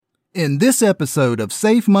In this episode of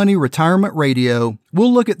Safe Money Retirement Radio,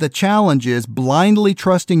 we'll look at the challenges blindly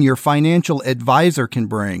trusting your financial advisor can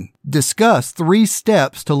bring, discuss 3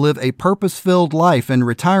 steps to live a purpose-filled life in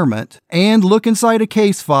retirement, and look inside a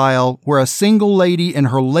case file where a single lady in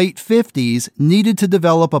her late 50s needed to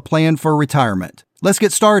develop a plan for retirement. Let's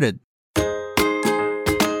get started.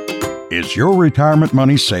 Is your retirement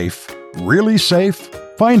money safe? Really safe?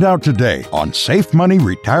 Find out today on Safe Money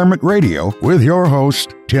Retirement Radio with your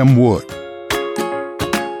host, Tim Wood.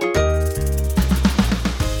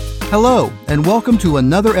 Hello, and welcome to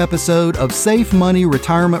another episode of Safe Money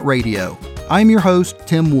Retirement Radio. I'm your host,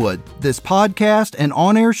 Tim Wood. This podcast and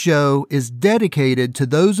on-air show is dedicated to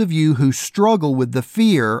those of you who struggle with the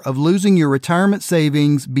fear of losing your retirement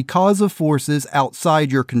savings because of forces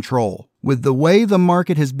outside your control. With the way the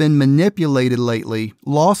market has been manipulated lately,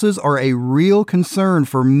 losses are a real concern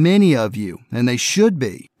for many of you, and they should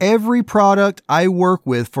be. Every product I work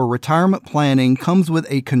with for retirement planning comes with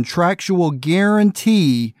a contractual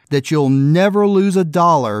guarantee that you'll never lose a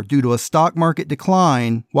dollar due to a stock market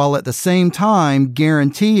decline, while at the same time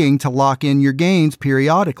guaranteeing to lock in your gains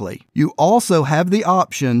periodically. You also have the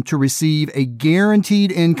option to receive a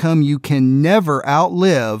guaranteed income you can never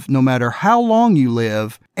outlive, no matter how long you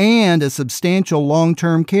live, and a substantial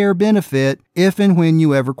long-term care benefit if and when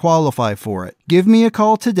you ever qualify for it. Give me a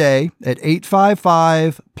call today at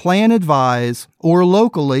 855-PLAN-ADVISE or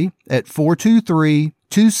locally at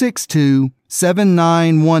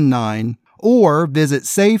 423-262-7919 or visit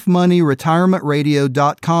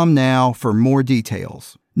safemoneyretirementradio.com now for more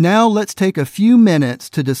details. Now let's take a few minutes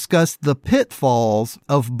to discuss the pitfalls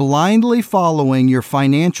of blindly following your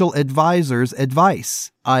financial advisor's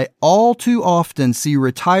advice. I all too often see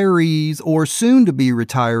retirees or soon-to-be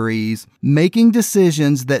retirees making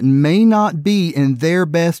decisions that may not be in their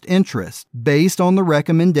best interest based on the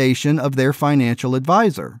recommendation of their financial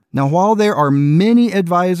advisor. Now, while there are many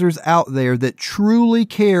advisors out there that truly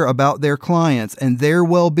care about their clients and their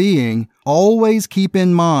well-being, always keep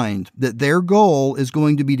in mind that their goal is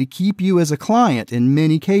going to be to keep you as a client in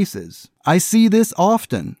many cases. I see this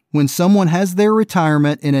often when someone has their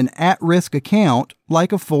retirement in an at-risk account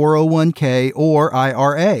like a 401k or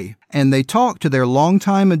IRA, and they talk to their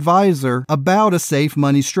longtime advisor about a safe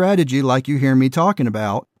money strategy like you hear me talking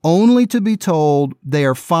about, only to be told they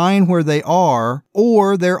are fine where they are,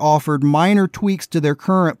 or they're offered minor tweaks to their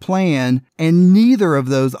current plan, and neither of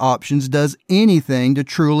those options does anything to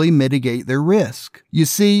truly mitigate their risk. You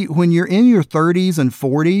see, when you're in your 30s and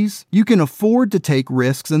 40s, you can afford to take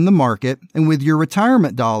risks in the market and with your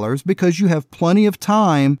retirement dollars because you have plenty of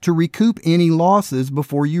time to recoup any losses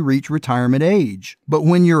before you reach retirement age. But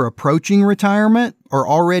when you're approaching retirement or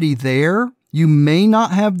already there, you may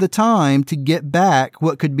not have the time to get back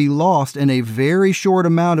what could be lost in a very short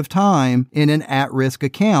amount of time in an at-risk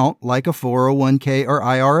account like a 401k or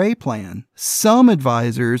IRA plan. Some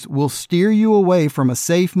advisors will steer you away from a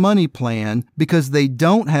safe money plan because they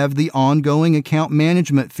don't have the ongoing account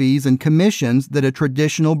management fees and commissions that a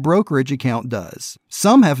traditional brokerage account does.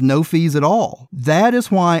 Some have no fees at all. That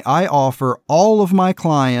is why I offer all of my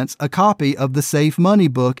clients a copy of the Safe Money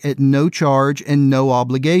book at no charge and no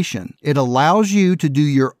obligation. It allows you to do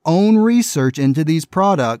your own research into these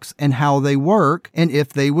products and how they work and if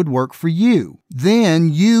they would work for you. Then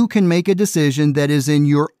you can make a decision that is in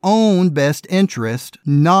your own best interest,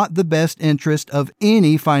 not the best interest of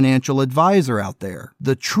any financial advisor out there.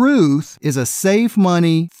 The truth is a safe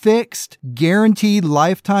money, fixed, guaranteed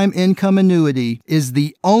lifetime income annuity is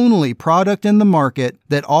the only product in the market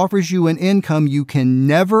that offers you an income you can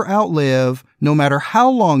never outlive, no matter how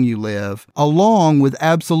long you live, along with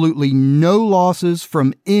absolutely no losses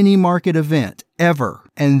from any market event, ever.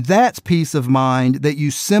 And that's peace of mind that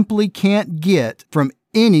you simply can't get from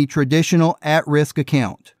any traditional at-risk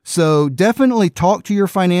account. So definitely talk to your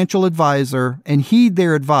financial advisor and heed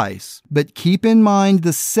their advice, but keep in mind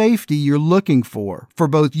the safety you're looking for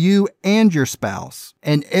both you and your spouse,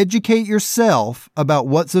 and educate yourself about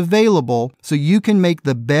what's available so you can make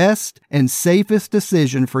the best and safest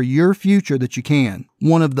decision for your future that you can.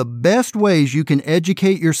 One of the best ways you can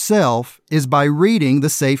educate yourself is by reading the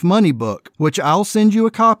Safe Money book, which I'll send you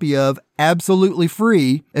a copy of absolutely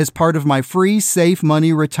free as part of my free Safe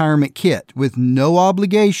Money Retirement Kit with no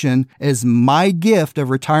obligation as my gift of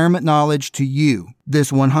retirement knowledge to you. This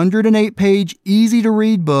 108-page,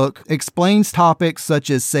 easy-to-read book explains topics such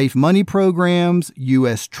as safe money programs,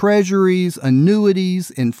 U.S. Treasuries, annuities,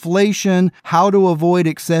 inflation, how to avoid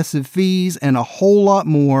excessive fees, and a whole lot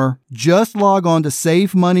more. Just log on to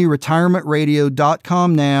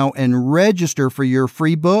SaveMoneyRetirementRadio.com now and register for your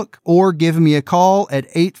free book, or give me a call at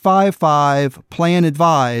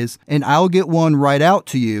 855-PLAN-ADVISE, and I'll get one right out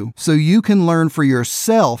to you so you can learn for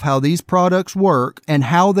yourself how these products work and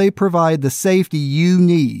how they provide the safety you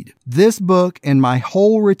need. This book and my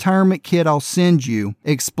whole retirement kit I'll send you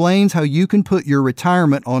explains how you can put your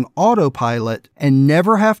retirement on autopilot and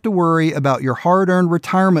never have to worry about your hard-earned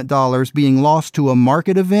retirement dollars being lost to a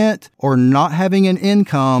market event or not having an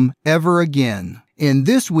income ever again. In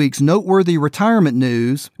this week's Noteworthy Retirement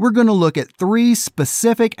News, we're going to look at 3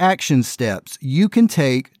 specific action steps you can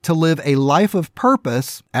take to live a life of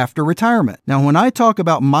purpose after retirement. Now, when I talk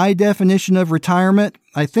about my definition of retirement,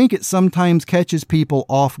 I think it sometimes catches people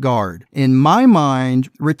off guard. In my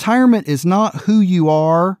mind, retirement is not who you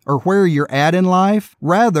are or where you're at in life.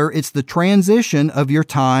 Rather, it's the transition of your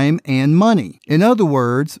time and money. In other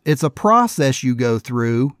words, it's a process you go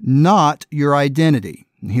through, not your identity.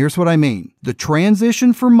 And here's what I mean. The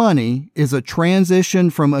transition for money is a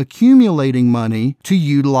transition from accumulating money to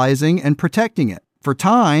utilizing and protecting it. For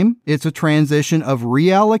time, it's a transition of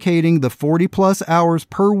reallocating the 40-plus hours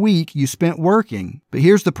per week you spent working. But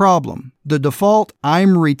here's the problem. The default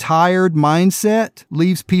 "I'm retired" mindset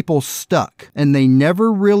leaves people stuck, and they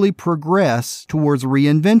never really progress towards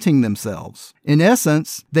reinventing themselves. In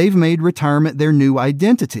essence, they've made retirement their new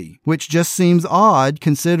identity, which just seems odd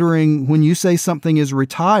considering when you say something is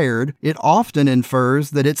retired, it often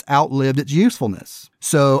infers that it's outlived its usefulness.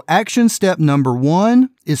 So, action step number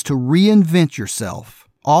 1 is to reinvent yourself.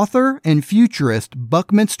 Author and futurist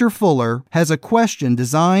Buckminster Fuller has a question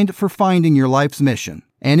designed for finding your life's mission.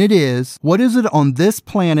 And it is, what is it on this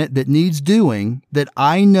planet that needs doing that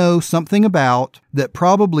I know something about that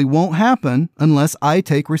probably won't happen unless I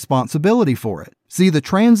take responsibility for it? See, the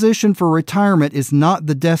transition for retirement is not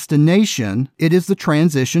the destination, it is the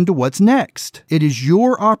transition to what's next. It is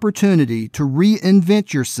your opportunity to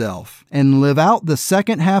reinvent yourself and live out the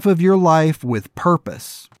second half of your life with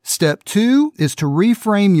purpose. Step 2 is to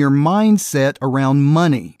reframe your mindset around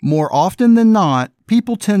money. More often than not,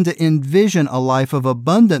 people tend to envision a life of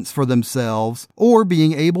abundance for themselves or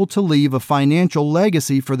being able to leave a financial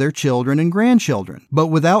legacy for their children and grandchildren. But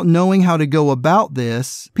without knowing how to go about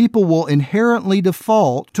this, people will inherently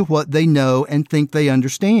default to what they know and think they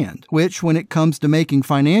understand, which, when it comes to making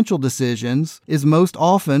financial decisions, is most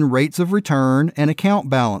often rates of return and account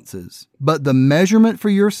balances. But the measurement for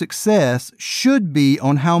your success should be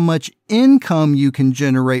on how much income you can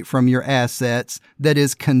generate from your assets that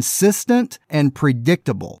is consistent and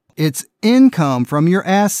predictable. It's income from your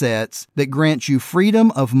assets that grants you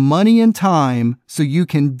freedom of money and time so you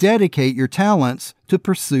can dedicate your talents to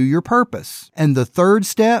pursue your purpose. And the third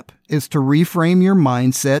step is to reframe your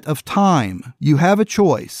mindset of time. You have a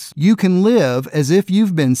choice. You can live as if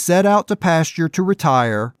you've been set out to pasture to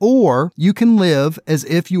retire, or you can live as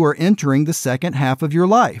if you are entering the second half of your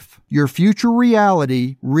life. Your future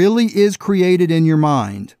reality really is created in your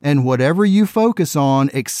mind, and whatever you focus on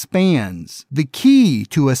expands. The key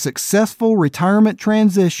to a successful retirement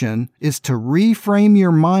transition is to reframe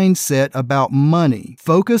your mindset about money.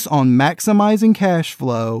 Focus on maximizing cash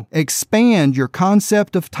flow, expand your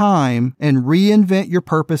concept of time, and reinvent your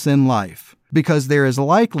purpose in life, because there is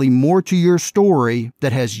likely more to your story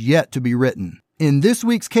that has yet to be written. In this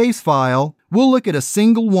week's case file, we'll look at a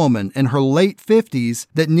single woman in her late 50s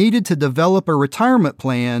that needed to develop a retirement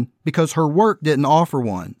plan because her work didn't offer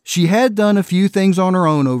one. She had done a few things on her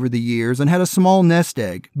own over the years and had a small nest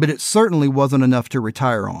egg, but it certainly wasn't enough to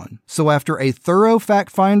retire on. So after a thorough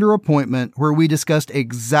fact finder appointment where we discussed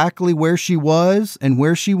exactly where she was and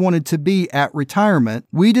where she wanted to be at retirement,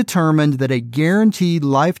 we determined that a guaranteed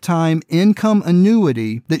lifetime income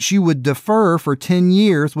annuity that she would defer for 10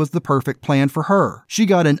 years was the perfect plan for her. She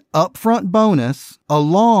got an upfront bonus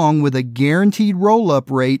along with a guaranteed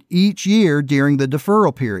roll-up rate each year during the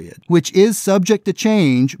deferral period, which is subject to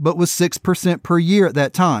change but was 6% per year at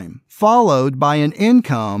that time, followed by an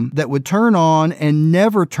income that would turn on and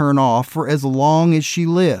never turn off for as long as she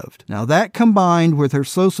lived. Now that, combined with her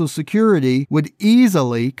Social Security, would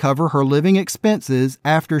easily cover her living expenses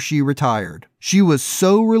after she retired. She was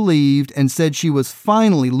so relieved and said she was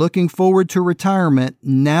finally looking forward to retirement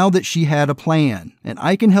now that she had a plan. And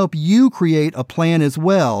I can help you create a plan as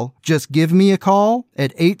well. Just give me a call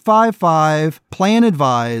at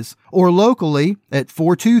 855-PLAN-ADVISE or locally at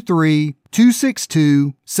 423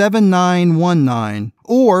 262-7919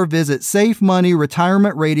 or visit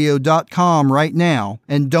SafeMoneyRetirementRadio.com right now.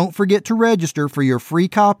 And don't forget to register for your free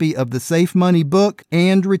copy of the Safe Money book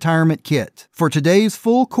and retirement kit. For today's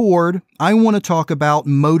full chord, I want to talk about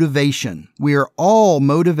motivation. We are all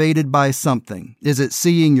motivated by something. Is it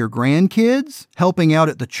seeing your grandkids, helping out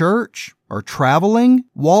at the church, or traveling?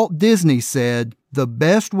 Walt Disney said, "The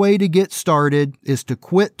best way to get started is to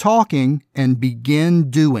quit talking and begin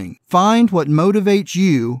doing." Find what motivates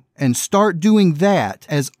you and start doing that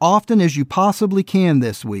as often as you possibly can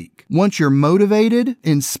this week. Once you're motivated,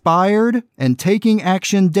 inspired, and taking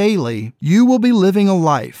action daily, you will be living a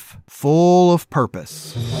life full of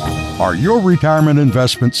purpose. Are your retirement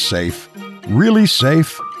investments safe? Really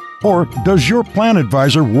safe? Or does your plan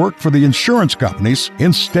advisor work for the insurance companies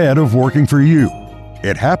instead of working for you?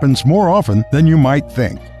 It happens more often than you might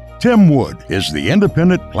think. Tim Wood is the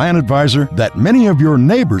independent plan advisor that many of your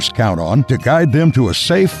neighbors count on to guide them to a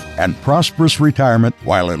safe and prosperous retirement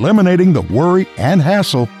while eliminating the worry and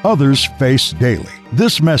hassle others face daily.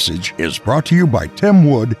 This message is brought to you by Tim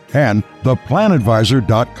Wood and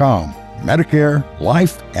theplanadvisor.com. Medicare,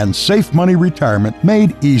 life, and safe money retirement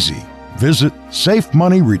made easy. Visit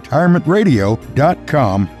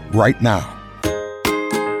SafeMoneyRetirementRadio.com right now.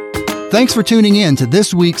 Thanks for tuning in to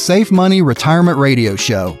this week's Safe Money Retirement Radio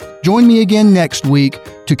Show. Join me again next week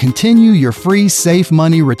to continue your free Safe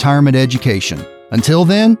Money retirement education. Until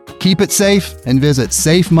then, keep it safe and visit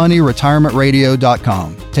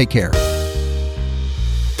SafeMoneyRetirementRadio.com. Take care.